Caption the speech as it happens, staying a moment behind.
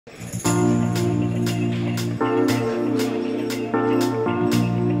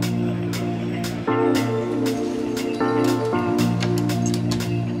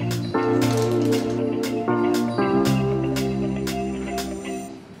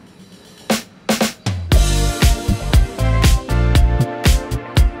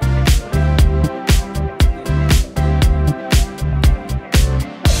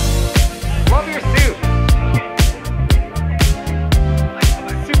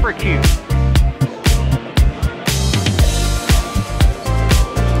super cute.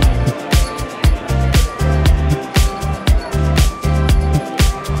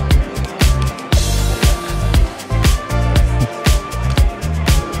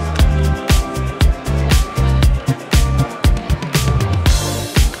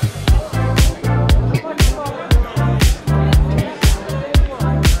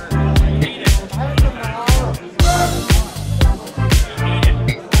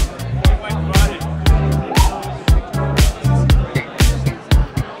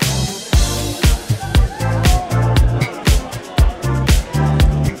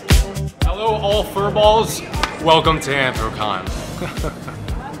 Furballs, welcome to Anthrocon.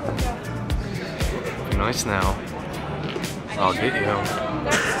 Be nice now. I'll get you.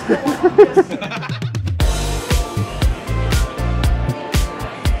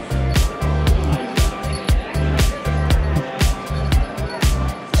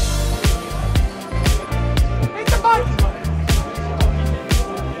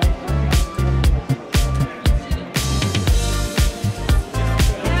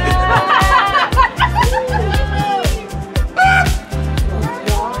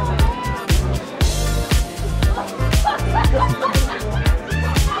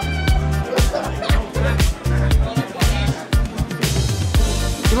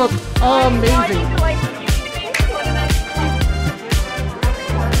 You look amazing.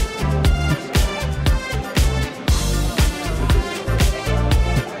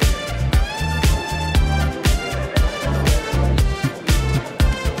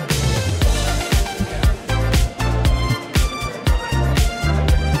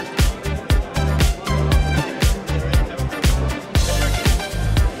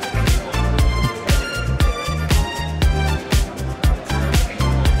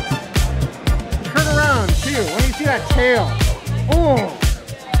 Let me see that tail. Oh,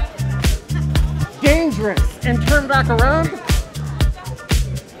 dangerous. And turn back around.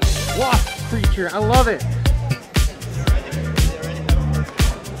 Wasp creature. I love it.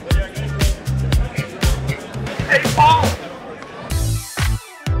 Hey, Paul.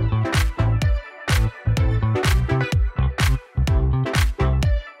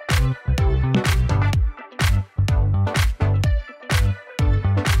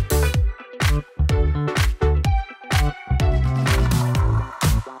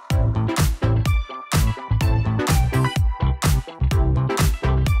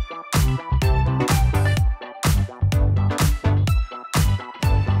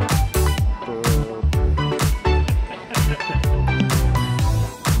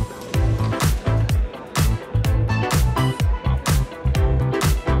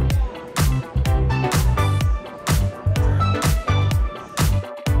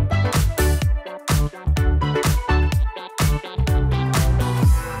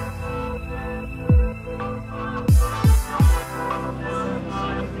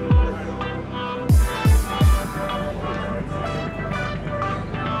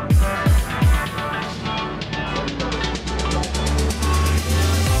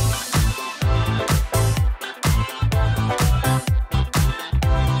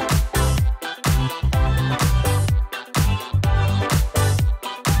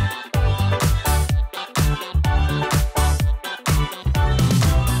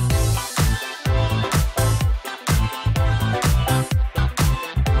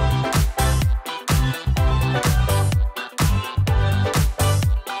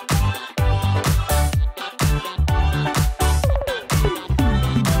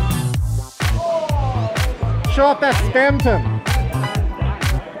 Show off that stamtum.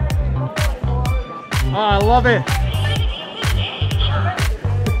 Oh, I love it.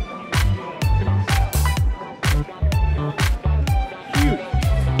 Cute.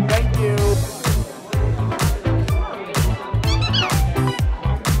 Thank you.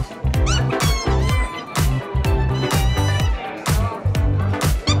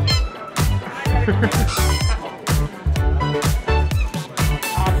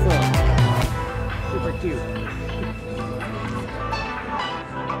 Awesome. Super cute.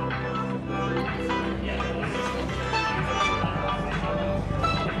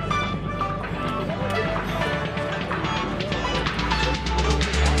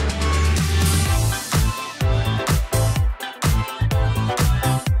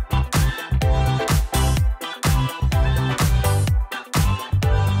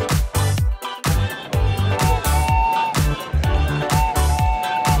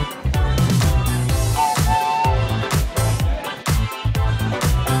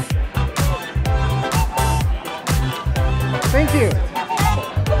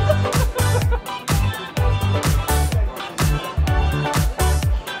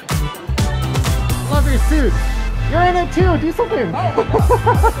 fursuit. You're in it too. Do something.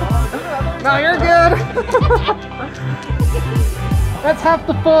 No, you're good. That's half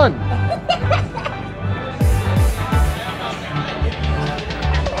the fun.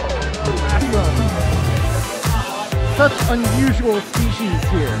 Such unusual species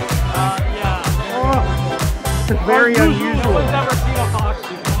here. Yeah. Oh, it's very unusual. I've never seen a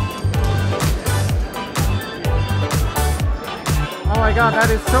costume. Oh my god, that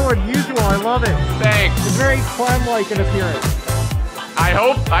is so unusual. I love it. Thanks. It's very clam-like in appearance.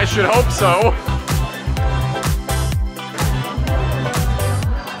 I should hope so.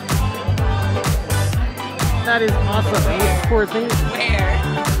 That is awesome. This poor thing. Where?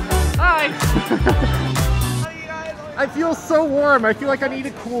 Hi. I feel so warm. I feel like I need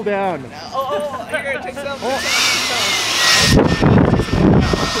to cool down. Oh, here, take some. Oh,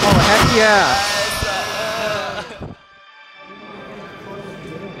 heck yeah.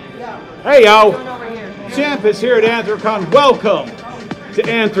 Hey yo, Champ is here at Anthrocon. Welcome to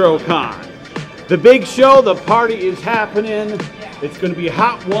Anthrocon. The big show, the party is happening. It's going to be a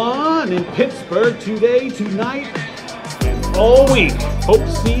hot one in Pittsburgh today, tonight, and all week. Hope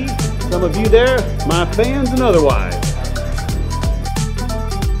to see some of you there, my fans and otherwise.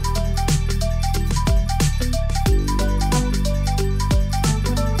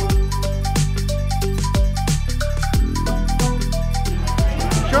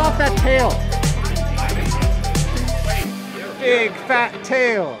 Show off that tail. Big fat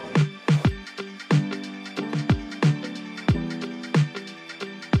tail.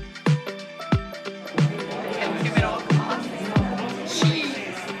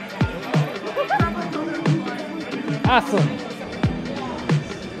 Awesome.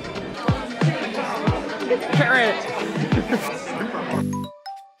 Carrot.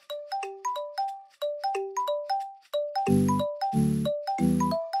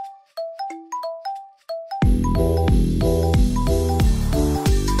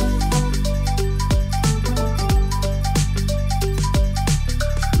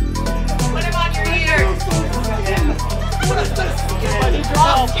 Put him on your ear.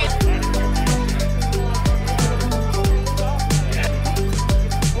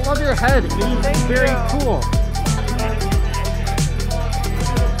 I love your head. It's very cool.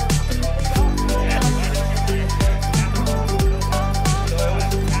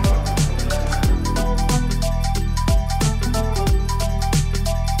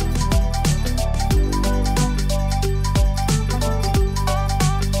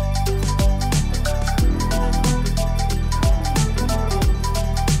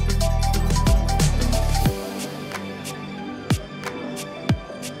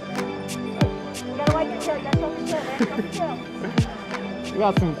 We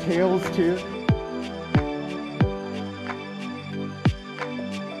got some tails too.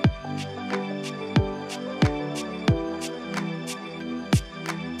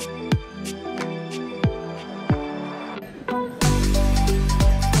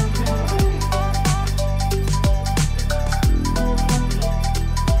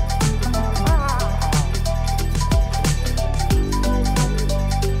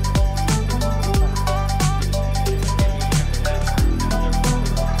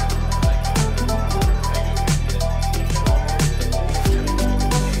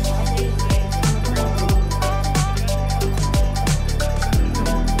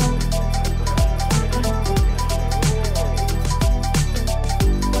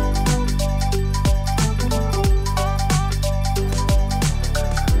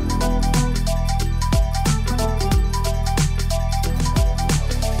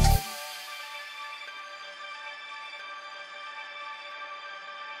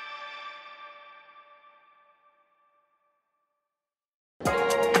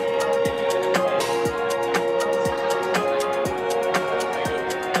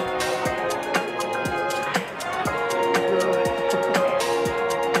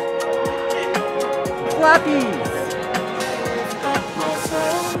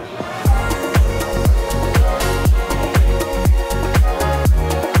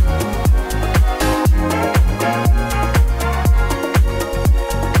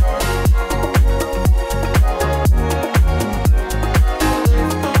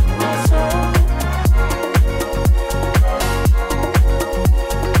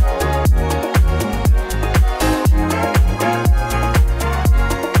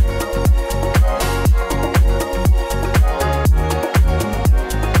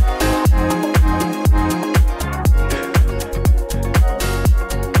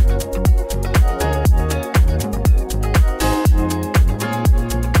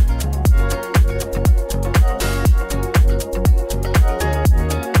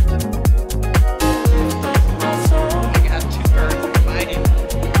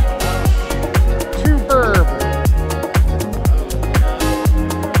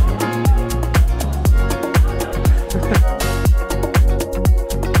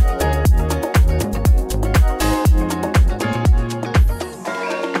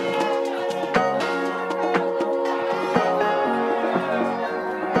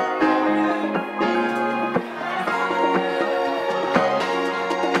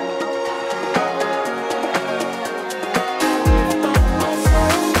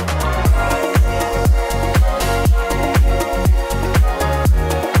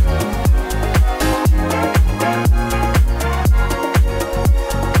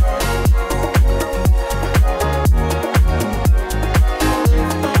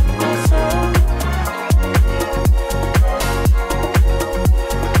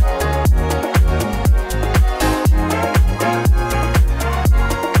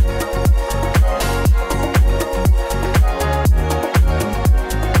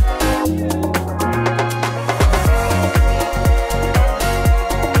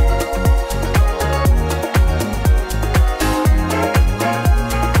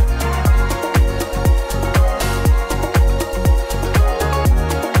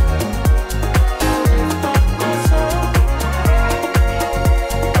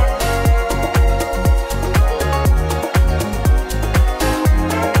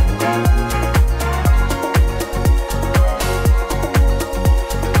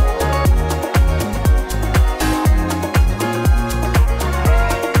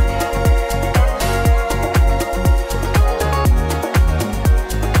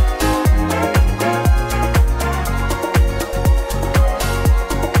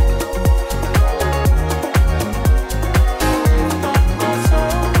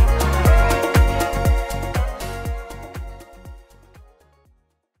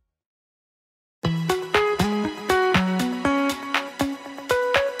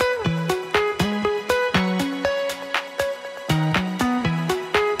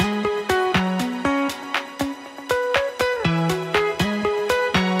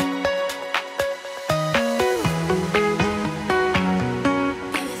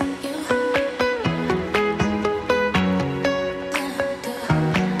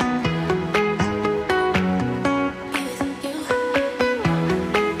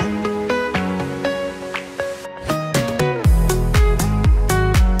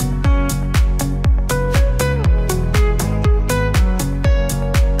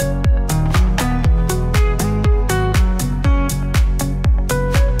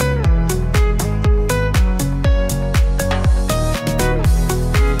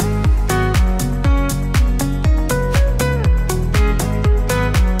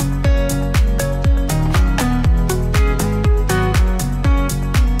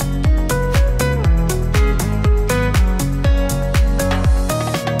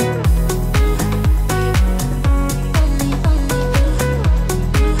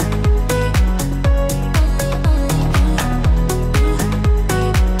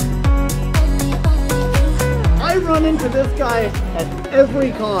 run into this guy at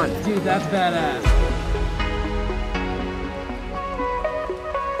every con. Dude, that's badass.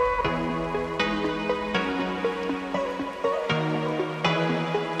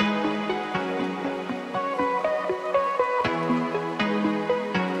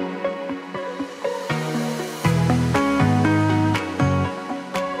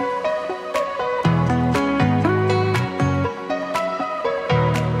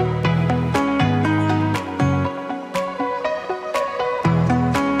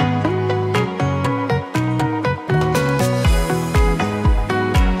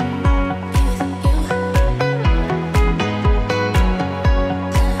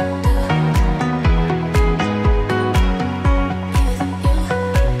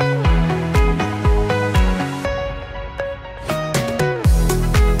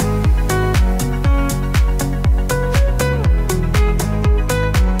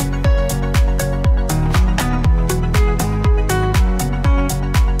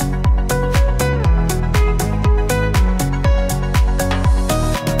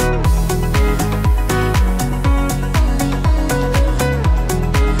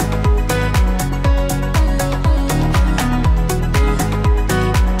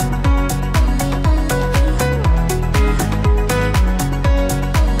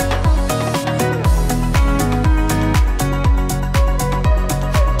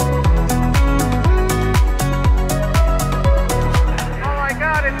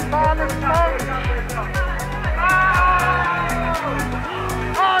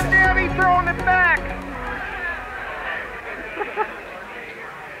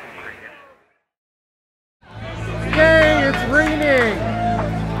 Yay, it's raining!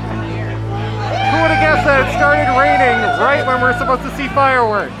 Who would have guessed that it started raining right when we're supposed to see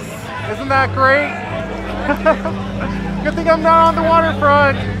fireworks? Isn't that great? Good thing I'm not on the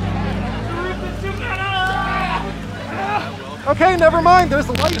waterfront. Okay, never mind, there's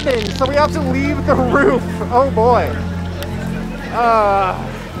lightning, so we have to leave the roof. Oh boy.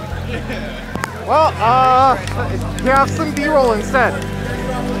 We have some B-roll instead.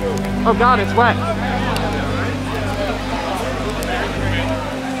 Oh god, it's wet.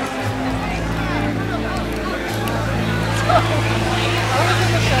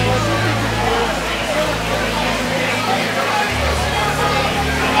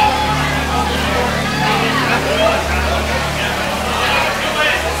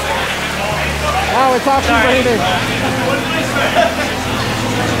 Wow, it's actually raining.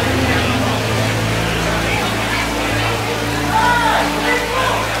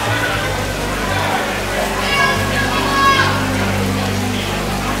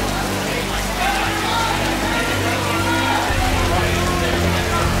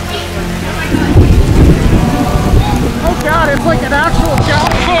 Oh god, it's like an actual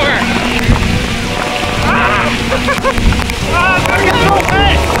downpour! Ah, it's gonna get so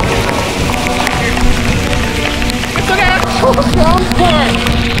wet! It's an actual downpour!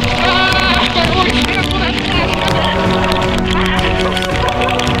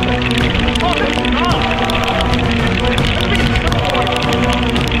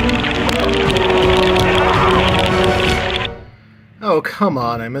 Oh, come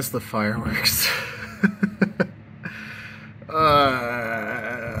on, I missed the fireworks.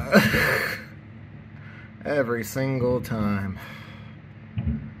 Every single time.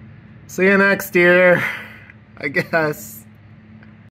 See you next year, I guess.